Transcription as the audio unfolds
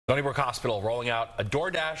Stony Brook Hospital rolling out a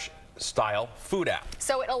DoorDash style food app.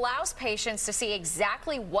 So it allows patients to see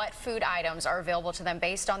exactly what food items are available to them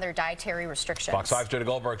based on their dietary restrictions. Fox 5's Jodi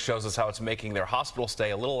Goldberg shows us how it's making their hospital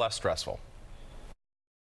stay a little less stressful.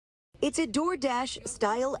 It's a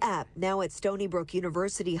DoorDash-style app now at Stony Brook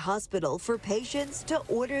University Hospital for patients to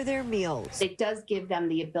order their meals. It does give them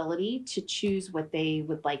the ability to choose what they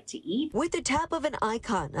would like to eat. With the tap of an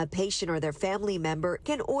icon, a patient or their family member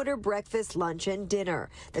can order breakfast, lunch, and dinner.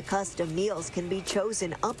 The custom meals can be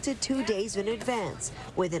chosen up to 2 days in advance,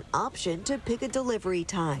 with an option to pick a delivery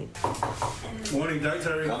time. Morning,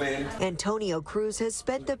 dietary. Come in. Antonio Cruz has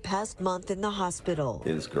spent the past month in the hospital.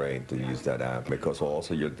 It's great to use that app because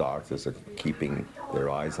also your doctors are keeping their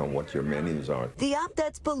eyes on what your menus are. The app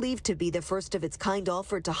that's believed to be the first of its kind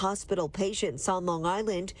offered to hospital patients on Long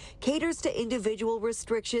Island caters to individual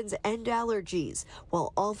restrictions and allergies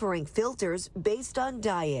while offering filters based on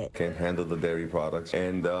diet. Can't handle the dairy products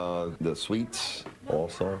and the sweets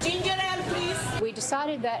also. Ginger ale, please. We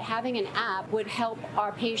decided that having an app would help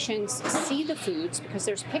our patients see the foods because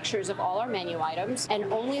there's pictures of all our menu items, and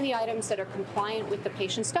only the items that are compliant with the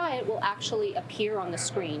patient's diet will actually appear on the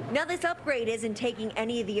screen. Now, this upgrade isn't taking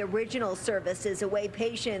any of the original services away.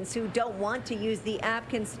 Patients who don't want to use the app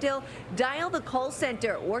can still dial the call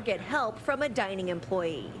center or get help from a dining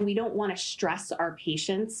employee. We don't want to stress our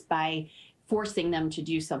patients by forcing them to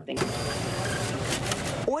do something.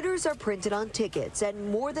 Orders are printed on tickets and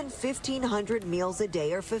more than 1,500 meals a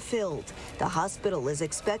day are fulfilled. The hospital is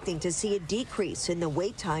expecting to see a decrease in the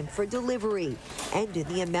wait time for delivery and in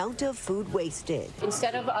the amount of food wasted.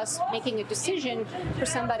 Instead of us making a decision for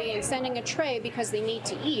somebody and sending a tray because they need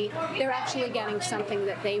to eat, they're actually getting something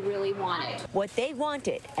that they really wanted. What they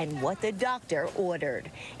wanted and what the doctor ordered.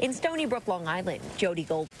 In Stony Brook, Long Island, Jodi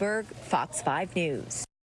Goldberg, Fox 5 News.